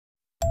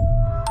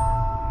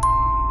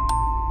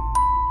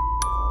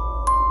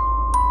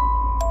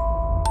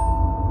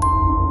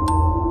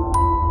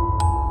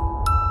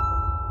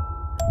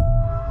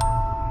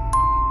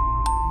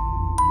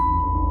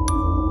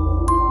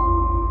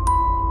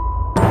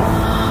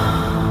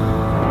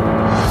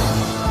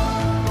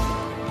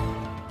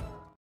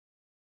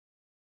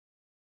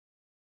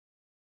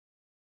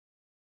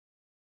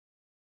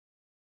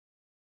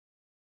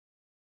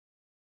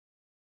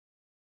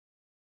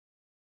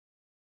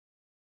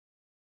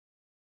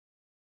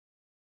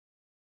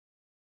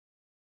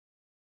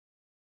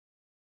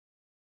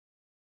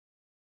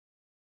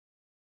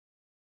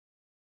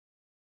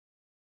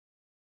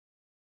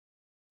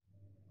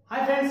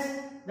Hi friends,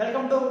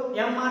 welcome to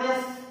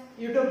MRS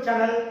YouTube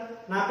channel.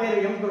 ना Peru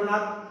M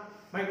Gurunath,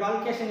 मई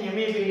qualification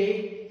एमएबीडी।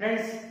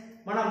 Friends,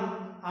 మనం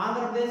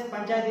ఆంధ్రప్రదేశ్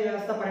పంచాయతీ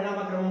వ్యవస్థ పరిణామ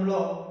క్రమంలో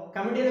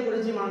కమిటీల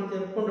గురించి మనం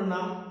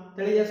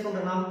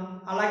తెలియజేసుకుంటున్నాం।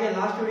 అలాగే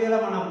లాస్ట్ వీడియోలో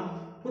మనం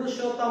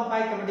పురుషోత్తం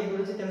పై కమిటీ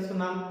గురించి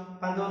తెలుసుకున్నాం।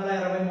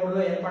 1923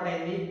 లో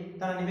ఏర్పాటైంది।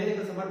 తన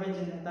నివేదికలు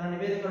సమర్పించింది। తన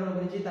నివేదికల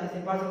గురించి, తన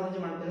సిఫార్సుల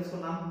గురించి మనం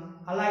తెలుసుకున్నాం।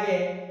 అలాగే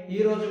ఈ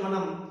రోజు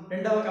మనం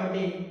రెండవ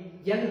కమిటీ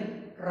ఎన్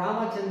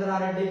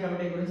రామచంద్రారెడ్డి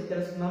కమిటీ గురించి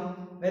తెలుసుకున్నాం।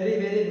 Very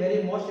very very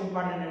most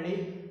important అండి।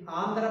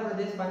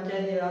 ఆంధ్రప్రదేశ్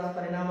పంచాయతీ రాజ్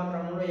పరిణామ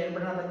క్రమంలో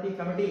ఏర్పడిన ప్రతి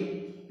కమిటీ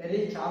వెరీ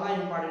చాలా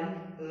important,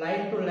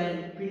 line to line,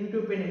 pin to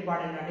pin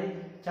important అండి।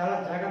 చాలా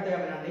జాగ్రత్తగా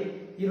వినండి।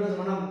 ఈ రోజు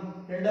మనం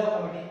రెండవ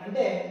కమిటీ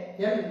అంటే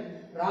ఎన్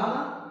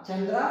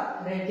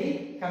రామచంద్రారెడ్డి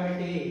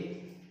కమిటీ।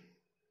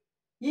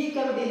 ఈ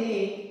కమిటీని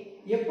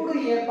ఎప్పుడు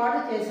ఏర్పాటు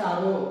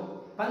చేశారు?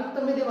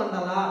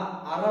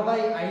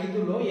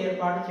 1965లో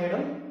ఏర్పాటు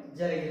చేయడం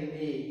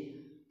జరిగింది।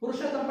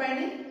 పురుషోత్తం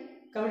పైని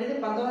కమిటీని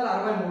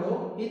 1963,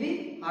 ఇది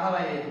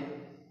 65।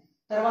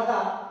 తర్వాత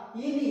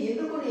ఇది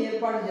ఎందుకు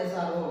ఏర్పాటు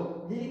చేశారు?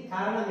 దీనికి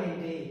కారణం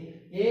ఏంటి?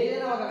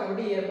 ఏదైనా ఒక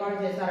కమిటీ ఏర్పాటు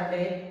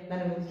చేశారంటే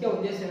దాని ముఖ్య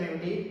ఉద్దేశం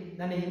ఏమిటి?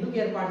 దాన్ని ఎందుకు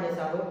ఏర్పాటు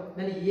చేశారు?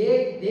 దాన్ని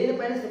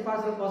దేనిపైన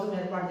సిఫార్సుల కోసం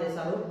ఏర్పాటు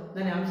చేశారు?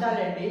 దాని అంశాలు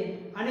ఏంటి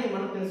అని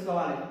మనం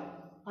తెలుసుకోవాలి।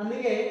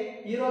 అందుకే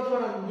ఈ రోజు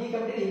మనం ఈ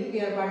కమిటీని ఎందుకు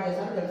ఏర్పాటు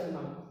చేశారో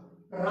తెలుసుకుందాం।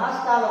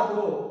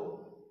 రాష్ట్రాలకు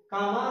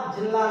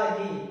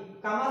జిల్లాలకి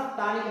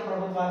స్థానిక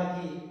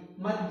ప్రభుత్వాలకి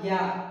మధ్య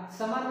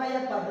సమన్వయ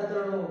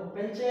పద్ధతులను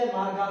పెంచే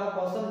మార్గాల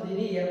కోసం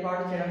దీన్ని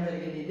ఏర్పాటు చేయడం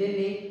జరిగింది।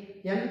 దీన్ని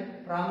ఎన్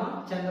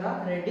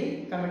రామచంద్రారెడ్డి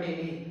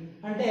కమిటీని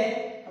అంటే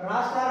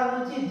రాష్ట్రాల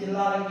నుంచి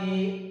జిల్లాలకి,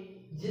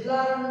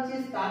 జిల్లాల నుంచి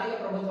స్థానిక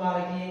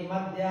ప్రభుత్వాలకి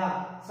మధ్య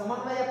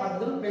సమన్వయ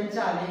పద్ధతులను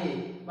పెంచాలి,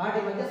 వాటి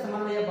మధ్య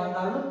సమన్వయ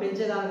బంధాలను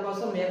పెంచే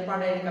దానికోసం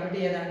ఏర్పాటైన కమిటీ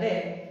ఏదంటే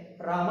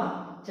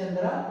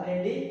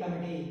రామచంద్రారెడ్డి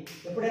కమిటీ।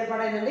 ఎప్పుడు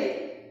ఏర్పాటైందండి?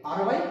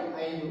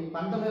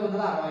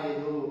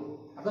 1965।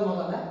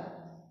 అర్థమవుతుందా?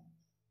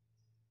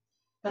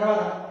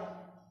 తర్వాత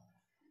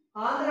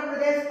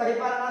ఆంధ్రప్రదేశ్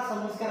పరిపాలనా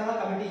సంస్కరణ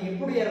కమిటీ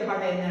ఎప్పుడు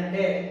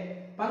ఏర్పాటైందంటే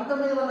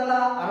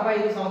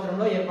 1965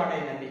 సంవత్సరంలో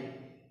ఏర్పాటైందండి।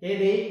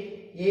 ఏది?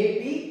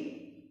 ఏపీ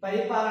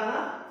పరిపాలనా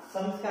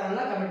సంస్కరణ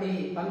కమిటీ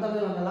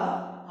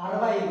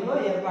 1965లో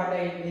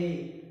ఏర్పాటైంది।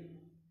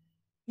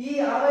 ఈ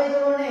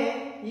 65లోనే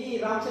ఈ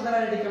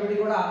రామచంద్రారెడ్డి కమిటీ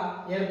కూడా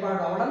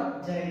ఏర్పాటు అవడం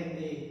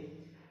జరిగింది।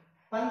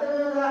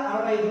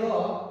 1965లో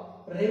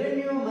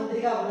రెవెన్యూ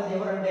మంత్రిగా ఉన్నది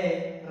ఎవరంటే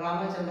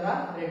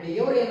రామచంద్రారెడ్డి।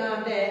 ఎవరైనా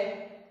అంటే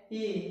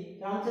ఈ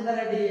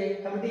రామచంద్రారెడ్డి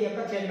కమిటీ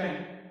యొక్క చైర్మన్,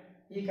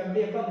 ఈ కమిటీ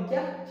యొక్క ముఖ్య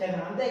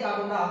చైర్మన్।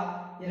 అంతేకాకుండా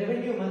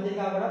రెవెన్యూ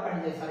మంత్రిగా కూడా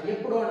పనిచేస్తారు।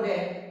 ఎప్పుడు అంటే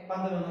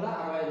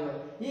 1965లో।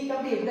 ఈ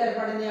కమిటీ ఎప్పుడు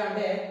ఏర్పడింది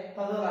అంటే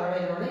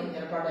 1965లోనే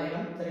ఏర్పాటు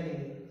అయ్యడం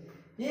జరిగింది।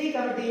 ఈ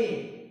కమిటీ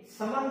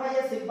సమన్వయ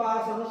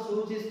సిఫార్సులను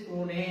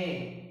సూచిస్తూనే,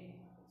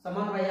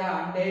 సమన్వయ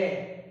అంటే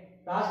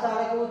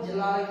రాష్ట్రాలకు,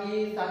 జిల్లాలకి,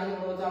 స్థానిక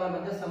ప్రభుత్వాల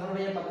మధ్య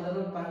సమన్వయ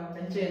పద్ధతులను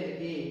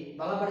పెంచేందుకు,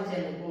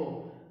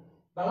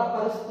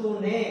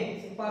 బలపరుస్తూనే,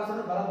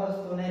 సిఫార్సులను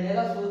బలపరుస్తూనే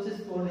లేదా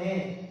సూచిస్తూనే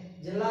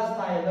జిల్లా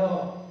స్థాయిలో,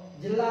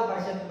 జిల్లా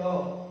పరిషత్లో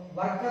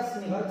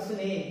వర్క్స్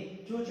ని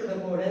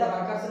చూచుటకు లేదా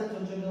వర్కర్స్ ని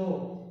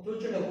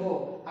చూచుటకు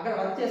అక్కడ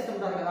వర్క్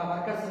చేస్తుంటారు కదా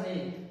వర్కర్స్ ని,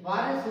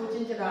 వారిని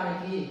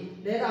సూచించడానికి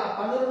లేదా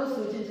పనులను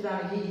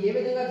సూచించడానికి ఏ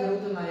విధంగా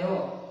జరుగుతున్నాయో,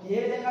 ఏ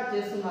విధంగా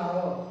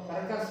చేస్తున్నారో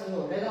వర్కర్స్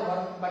లేదా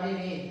వర్క్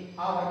పనిని,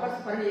 ఆ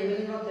వర్కర్స్ పనిని ఏ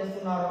విధంగా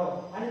చేస్తున్నారో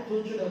అని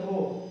చూచుటకు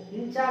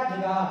ఇన్ఛార్జ్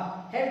గా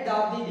head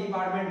of the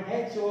department,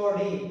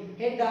 HOD,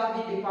 head of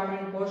the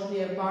department post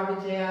ఏర్పాటు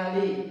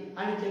చేయాలి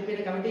అని చెప్పిన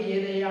కమిటీ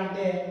ఏదయ్యా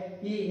అంటే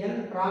ఈ ఎన్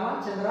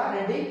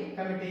రామచంద్రారెడ్డి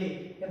కమిటీ।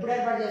 ఎప్పుడు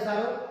ఏర్పాటు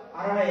చేశారు?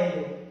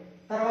 65।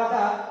 తర్వాత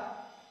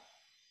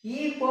ఈ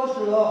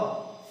పోస్టులో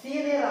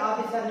సీనియర్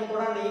ఆఫీసర్ ని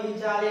కూడా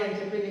నియమించాలి అని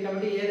చెప్పింది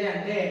కమిటీ ఏదే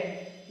అంటే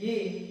ఈ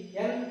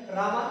ఎన్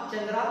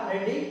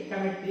రామచంద్రారెడ్డి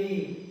కమిటీ।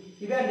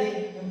 ఇవండి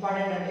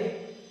ఇంపార్టెంట్ అండి।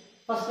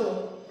 ఫస్ట్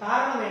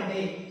కారణం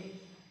ఏంటి?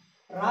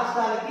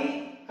 రాష్ట్రాలకి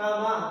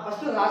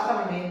ఫస్ట్ రాష్ట్రం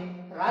అండి,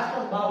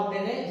 రాష్ట్రం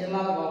బాగుంటేనే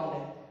జిల్లాలు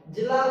బాగుంటాయి,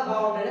 జిల్లాలు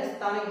బాగుంటేనే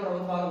స్థానిక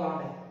ప్రభుత్వాలు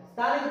బాగుంటాయి,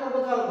 స్థానిక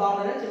ప్రభుత్వాలు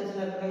బాగుంటేనే చిన్న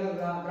చిన్న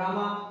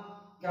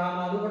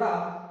గ్రామాలు కూడా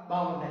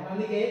బాగుంటాయి।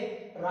 అందుకే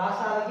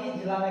రాష్ట్రాలకి,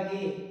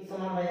 జిల్లాలకి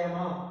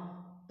సమన్వయమా,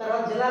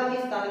 తర్వాత జిల్లాలకి,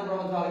 స్థానిక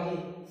ప్రభుత్వాలకి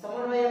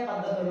సమన్వయ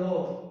పద్ధతులు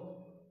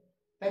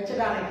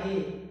పెంచడానికి,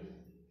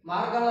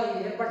 మార్గాలు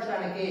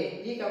ఏర్పరచడానికి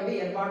ఈ కమిటీ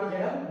ఏర్పాటు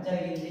చేయడం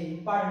జరిగింది।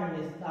 ఇంపార్టెంట్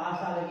అండి।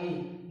 రాష్ట్రాలకి,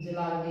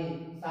 జిల్లాలకి,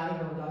 స్థానిక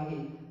ప్రభుత్వాలకి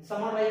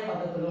సమన్వయ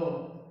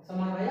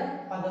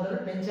పద్ధతులు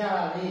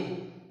పెంచాలి।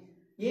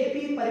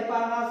 ఏపీ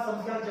పరిపాలనా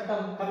సంస్కరణ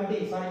చట్టం కమిటీ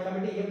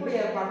ఎప్పుడు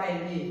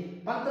ఏర్పాటైంది?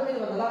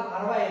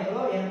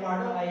 1965లో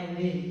ఏర్పాటు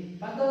అయింది।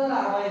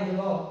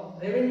 1965లో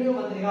రెవెన్యూ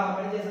మంత్రిగా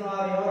పనిచేసిన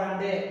వారు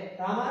ఎవరంటే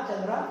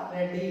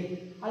రామచంద్రారెడ్డి।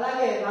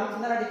 అలాగే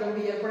రామచంద్రారెడ్డి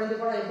కమిటీ ఏర్పడింది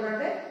కూడా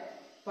ఎప్పుడంటే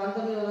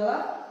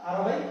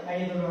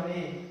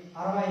 1965లోనే।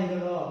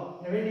 65లో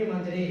రెవెన్యూ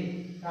మంత్రి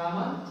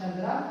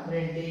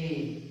రామచంద్రారెడ్డి।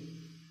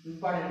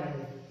 ఇంపార్టెంట్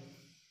అండి।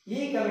 ఈ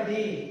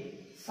కమిటీ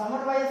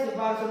సమన్వయ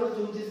సిఫార్సులు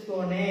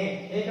సూచిస్తూనే,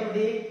 ఏ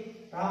కమిటీ?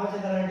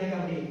 రామచంద్రారెడ్డి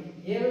కమిటీ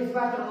ఏ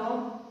సిఫార్సులను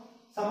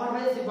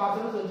సమన్వయ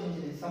సిఫార్సులను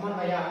సూచించింది.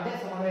 సమన్వయ అంటే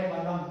సమన్వయ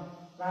పథం,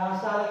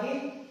 రాష్ట్రాలకి,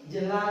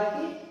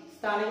 జిల్లాలకి,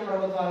 స్థానిక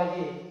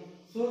ప్రభుత్వాలకి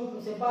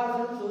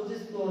సిఫార్సులను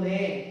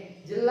సూచిస్తూనే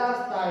జిల్లా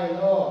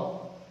స్థాయిలో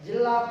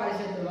జిల్లా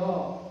పరిషత్తులో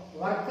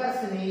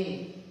వర్కర్స్ ని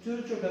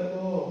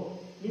చూచుటకు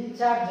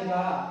ఇన్ఛార్జ్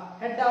గా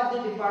హెడ్ ఆఫ్ ది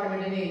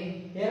డిపార్ట్మెంట్ ని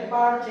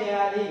ఏర్పాటు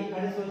చేయాలి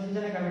అని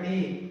సూచించిన కమిటీ.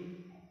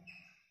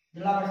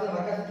 జిల్లా పరిషత్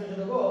వర్కర్స్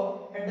చూచుటకు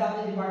head of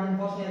the department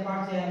post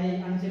ఏర్పాటు చేయాలి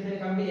అని చెప్పిన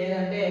కమిటీ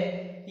ఏదంటే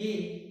ఈ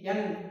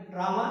ఎన్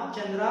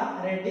రామచంద్ర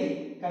రెడ్డి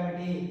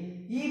కమిటీ.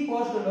 ఈ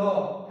పోస్టులో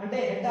అంటే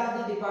హెడ్ ఆఫ్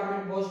ది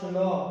డిపార్ట్మెంట్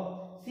పోస్టులో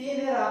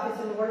సీనియర్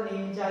ఆఫీసర్ని కూడా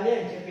నియమించాలి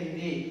అని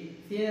చెప్పింది.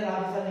 సీనియర్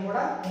ఆఫీసర్ని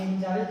కూడా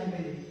నియమించాలి అని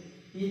చెప్పింది.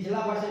 ఈ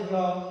జిల్లా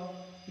పరిషత్లో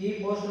ఈ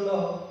పోస్టులో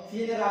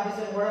సీనియర్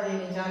ఆఫీసర్ కూడా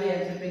నియమించాలి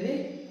అని చెప్పింది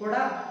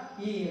కూడా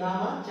ఈ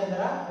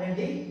Ramachandra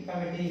Reddy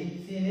committee.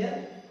 Senior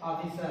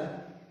officer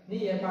ని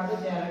ఏర్పాటు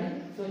చేయాలని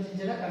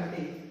సూచించిన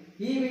కమిటీ.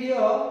 ఈ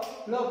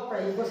వీడియోలో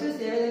ఈ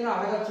క్వశ్చన్స్ ఏ విధంగా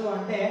అడగచ్చు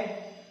అంటే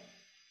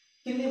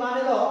కింది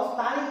వాటిలో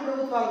స్థానిక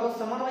ప్రభుత్వాలకు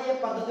సమన్వయ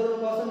పద్ధతుల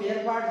కోసం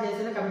ఏర్పాటు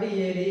చేసిన కమిటీ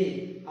ఏది?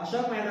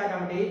 Ashok Mehta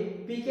committee,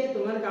 PK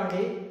Thungon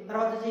committee,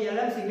 తర్వాత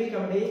ఎల్ఎం సింఘ్వి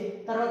కమిటీ,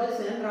 తర్వాత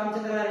ఎన్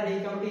రామచంద్రారెడ్డి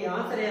కమిటీ.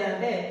 ఆన్సర్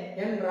ఏదంటే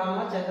ఎన్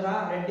రామచంద్ర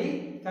రెడ్డి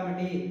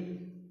కమిటీ.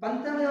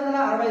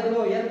 1965లో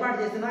ఏర్పాటు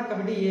చేసిన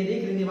కమిటీ ఏది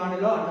క్రింది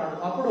వాటిలో అంటాడు.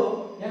 అప్పుడు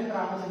ఎన్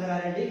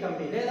రామచంద్రారెడ్డి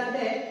కమిటీ.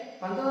 లేదంటే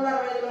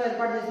 1965లో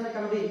ఏర్పాటు చేసిన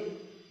కమిటీ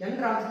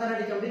ఎన్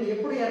రామచంద్రారెడ్డి కమిటీని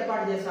ఎప్పుడు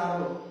ఏర్పాటు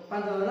చేశారు?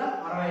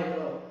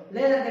 1965లో.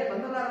 లేదంటే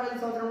 1965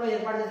 సంవత్సరంలో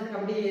ఏర్పాటు చేసిన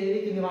కమిటీ ఏది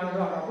కింది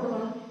వాటిలో అప్పుడు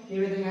మనం ఈ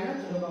విధంగా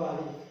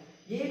చదువుకోవాలి.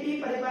 ఏపీ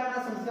పరిపాలనా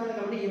సంస్కరణ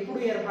కమిటీ ఎప్పుడు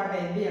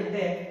ఏర్పాటైంది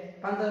అంటే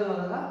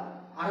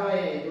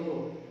 1965.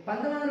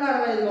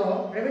 1965లో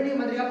రెవెన్యూ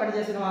మంత్రిగా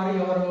పనిచేసిన వారు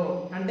ఎవరు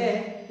అంటే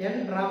ఎన్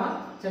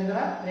రామచంద్ర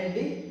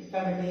రెడ్డి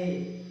కమిటీ.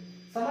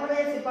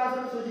 సమన్వయ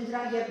సిఫార్సులను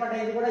సూచించడానికి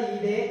ఏర్పాటైంది కూడా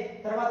ఇదే.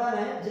 తర్వాత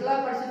జిల్లా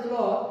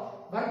పరిషత్తులో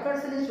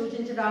వర్కర్స్ ని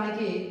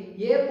సూచించడానికి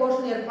ఏ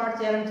పోస్ట్ ఏర్పాటు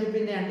చేయాలని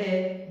చెప్పింది అంటే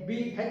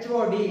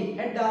HOD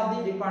head of the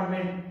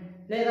department.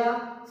 లేదా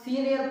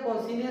సీనియర్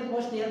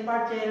పోస్ట్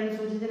ఏర్పాటు చేయాలని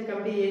సూచించిన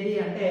కమిటీ ఏది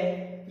అంటే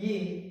ఈ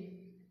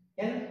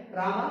ఎన్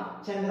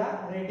రామచంద్ర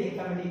రెడ్డి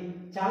కమిటీ.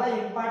 చాలా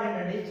ఇంపార్టెంట్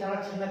అండి, చాలా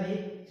చిన్నది,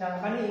 చాలా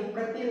కానీ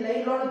ప్రతి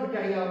లైన్ లోనూ పెట్టి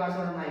అడిగే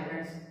అవకాశాలు ఉన్నాయి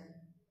ఫ్రెండ్స్.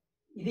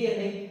 ఇది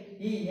అండి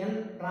ఈ ఎన్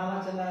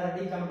రామచంద్ర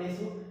రెడ్డి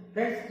కమిటీస్.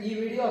 ఫ్రెండ్స్ ఈ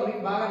వీడియో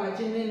మీకు బాగా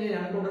నచ్చింది నేను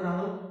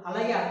అనుకుంటున్నాను,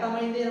 అలాగే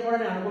అర్థమైంది అని కూడా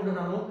నేను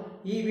అనుకుంటున్నాను.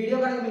 ఈ వీడియో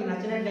కనుక మీకు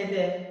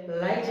నచ్చినట్లయితే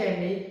లైక్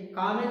చేయండి,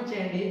 కామెంట్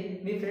చేయండి,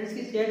 మీ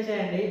ఫ్రెండ్స్కి షేర్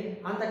చేయండి.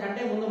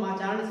 అంతకంటే ముందు మా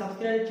ఛానల్ని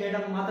సబ్స్క్రైబ్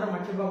చేయడం మాత్రం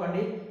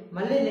మర్చిపోకండి.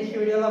 మళ్ళీ నెక్స్ట్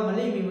వీడియోలో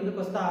మళ్ళీ మీ ముందుకు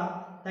వస్తా.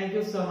 Thank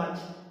you so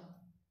much.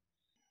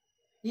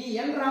 ఈ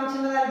ఎన్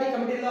రామచంద్రారెడ్డి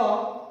కమిటీలో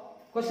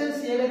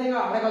క్వశ్చన్స్ ఏ విధంగా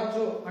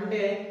అడగచ్చు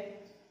అంటే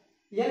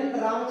ఎన్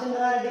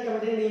రామచంద్రారెడ్డి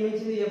కమిటీని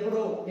నియమించింది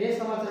ఎప్పుడు, ఏ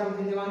సంవత్సరం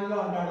కింది వానిలో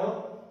అంటాడు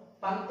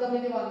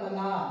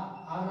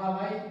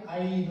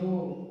 1965.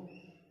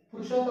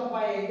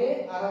 పురుషోత్తపై అయితే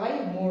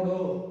 63.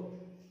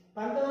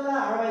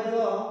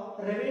 1965లో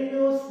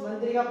రెవెన్యూ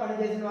మంత్రిగా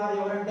పనిచేసిన వారు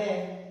ఎవరంటే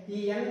ఈ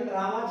ఎన్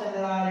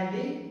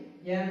రామచంద్రారెడ్డి.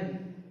 ఎన్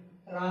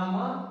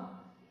రామచంద్రారెడ్డి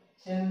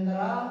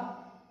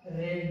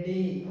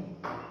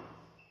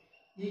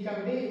ఈ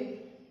కమిటీ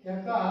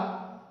యొక్క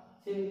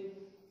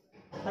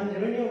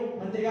రెవెన్యూ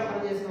మంత్రిగా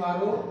పనిచేసిన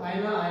వారు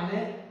ఆయనే.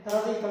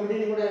 తర్వాత ఈ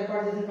కమిటీని కూడా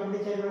ఏర్పాటు చేసిన కమిటీ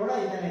చైర్మన్ కూడా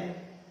ఇతనే.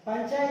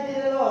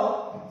 పంచాయతీలలో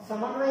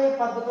సమన్వయ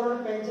పద్ధతులను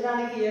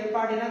పెంచడానికి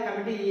ఏర్పడిన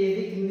కమిటీ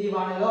ఏది కింది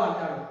వాటిలో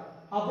అంటాడు.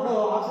 అప్పుడు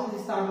ఆప్షన్స్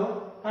ఇస్తాడు,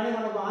 కానీ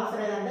మనకు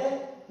ఆన్సర్ ఏదంటే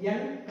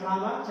ఎన్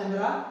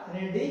రామచంద్ర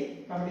రెడ్డి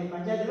కమిటీ.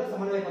 పంచాయతీలో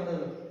సమన్వయ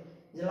పద్ధతులు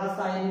జిల్లా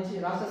స్థాయి నుంచి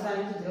రాష్ట్ర స్థాయి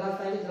నుంచి జిల్లా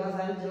స్థాయి నుంచి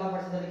జిల్లా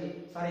పరిషత్తులకి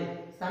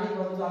స్థానిక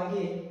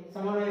ప్రభుత్వాలకి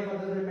సమన్వయ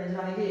పద్ధతులను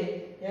పెంచడానికి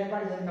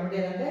ఏర్పాటు చేసిన కమిటీ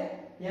ఏదంటే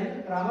ఎన్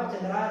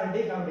రామచంద్ర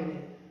రెడ్డి కమిటీని.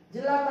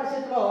 జిల్లా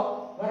పరిషత్లో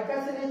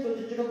వర్కర్స్ ని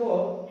సూచించుటకు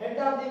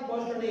హెడ్ ఆఫ్ ది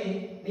పోస్ట్ ని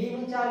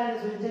నియమించాలని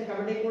సూచించిన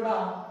కమిటీ కూడా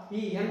ఈ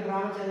ఎన్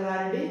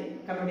రామచంద్రారెడ్డి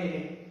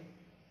కమిటీని.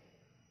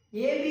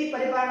 ఏపీ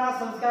పరిపాలనా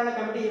సంస్కరణ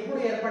కమిటీ ఎప్పుడు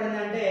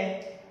ఏర్పడిందంటే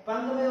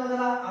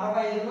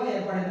 1965లో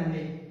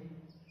ఏర్పడిందండి.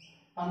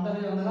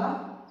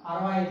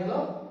 1965లో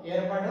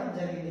ఏర్పడడం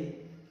జరిగింది.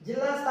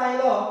 జిల్లా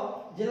స్థాయిలో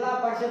జిల్లా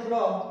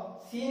పరిషత్లో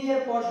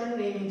సీనియర్ పోస్టును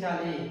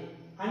నియమించాలి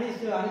అని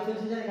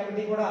సూచించిన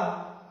కమిటీ కూడా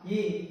ఈ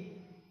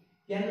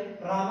ఎన్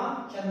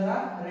రామచంద్ర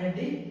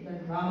రెడ్డి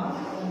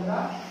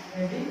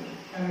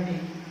కమిటీ.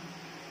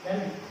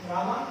 ఎన్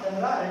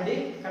రామచంద్ర రెడ్డి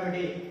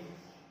కమిటీ.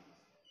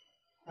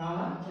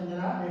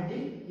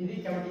 ఇది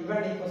కమిటీ.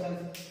 ఇవ్వండి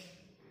క్వశ్చన్స్.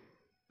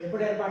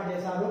 ఎప్పుడు ఏర్పాటు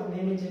చేశారు,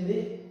 నియమించింది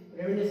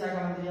రెవెన్యూ శాఖ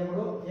మంత్రి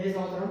ఎప్పుడు, ఏ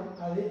సంవత్సరం,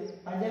 అది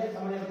పంచాయతీ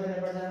సమన్వయ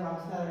ఏర్పాటు చేసిన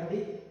రామచంద్రారెడ్డి.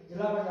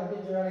 జిల్లా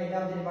పరిషత్ చూడగా హెడ్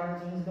ఆఫ్ ది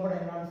డిపార్ట్మెంట్ కూడా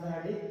ఎన్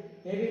రామచంద్రారెడ్డి.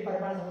 ఏపీ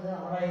పరిపాలన సంవత్సరం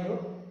 65.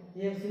 ఈ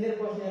సీనియర్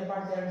పోస్ట్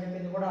ఏర్పాటు చేయాలని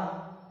చెప్పింది కూడా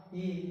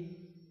ఈ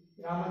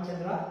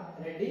రామచంద్ర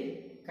రెడ్డి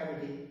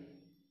కమిటీ.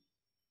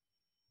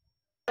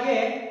 అలాగే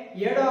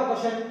 7వ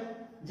క్వశ్చన్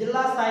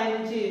జిల్లా స్థాయి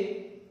నుంచి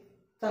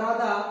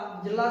తర్వాత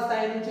జిల్లా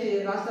స్థాయి నుంచి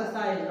రాష్ట్ర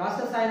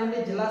స్థాయి నుండి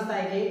జిల్లా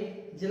స్థాయికి,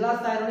 జిల్లా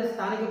స్థాయి నుండి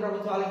స్థానిక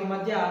ప్రభుత్వాలకి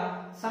మధ్య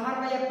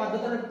సమన్వయ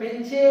పద్ధతులను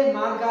పెంచే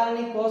మార్గాల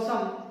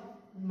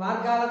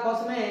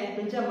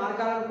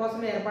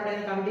కోసమే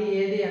ఏర్పాటైన కమిటీ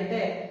ఏది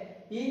అంటే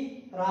ఈ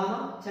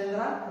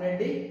రామచంద్ర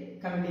రెడ్డి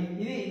కమిటీ.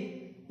 ఇది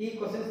ఈ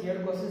క్వశ్చన్స్ 7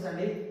 క్వశ్చన్స్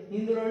అండి.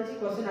 ఇందులో నుంచి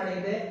క్వశ్చన్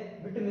అడిగితే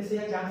బిట్ మిస్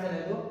అయ్యే ఛాన్స్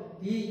లేదు.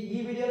 ఈ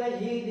వీడియోలో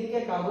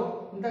దీనికే కాదు,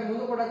 ఇంతకు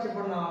ముందు కూడా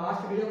చెప్పాను,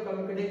 లాస్ట్ వీడియో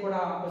కూడా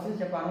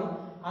క్వశ్చన్స్ చెప్పాను.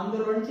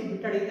 అందులో నుంచి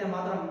బిట్ అడిగితే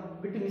మాత్రం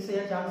బిట్ మిస్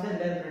అయ్యే ఛాన్స్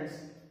లేదు ఫ్రెండ్స్.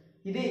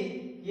 ఇది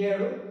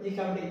 7 ఈ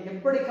కమిటీ.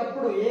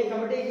 ఎప్పటికప్పుడు ఏ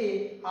కమిటీకి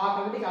ఆ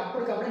కమిటీకి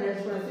అప్పటికప్పుడే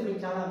నేర్చుకునేసి మీకు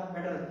చాలా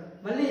బెటర్.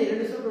 మళ్ళీ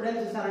 2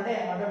 టైమ్స్ ఇస్తారంటే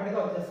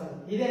ఆటోమేటిక్గా వచ్చేస్తాను.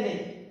 ఇదేండి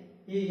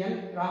ఈ ఎన్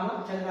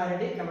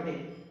రామచంద్రారెడ్డి కమిటీ.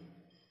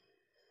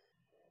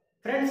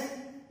 ఫ్రెండ్స్,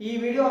 ఈ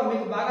వీడియో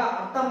మీకు బాగా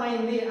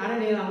అర్థమైంది అని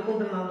నేను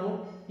అనుకుంటున్నాను.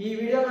 ఈ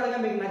వీడియో కనుక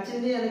మీకు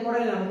నచ్చింది అని కూడా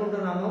నేను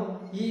అనుకుంటున్నాను.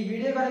 ఈ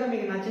వీడియో కనుక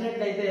మీకు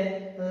నచ్చినట్లయితే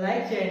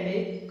లైక్ చేయండి,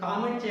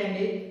 కామెంట్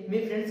చేయండి, మీ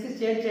ఫ్రెండ్స్కి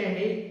షేర్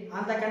చేయండి.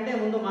 అంతకంటే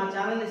ముందు మా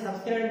ఛానల్ని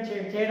సబ్స్క్రైబ్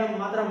చేయడం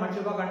మాత్రం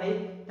మర్చిపోకండి.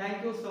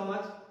 Thank you so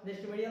much.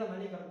 Next వీడియోలో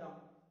మళ్ళీ కలుద్దాం.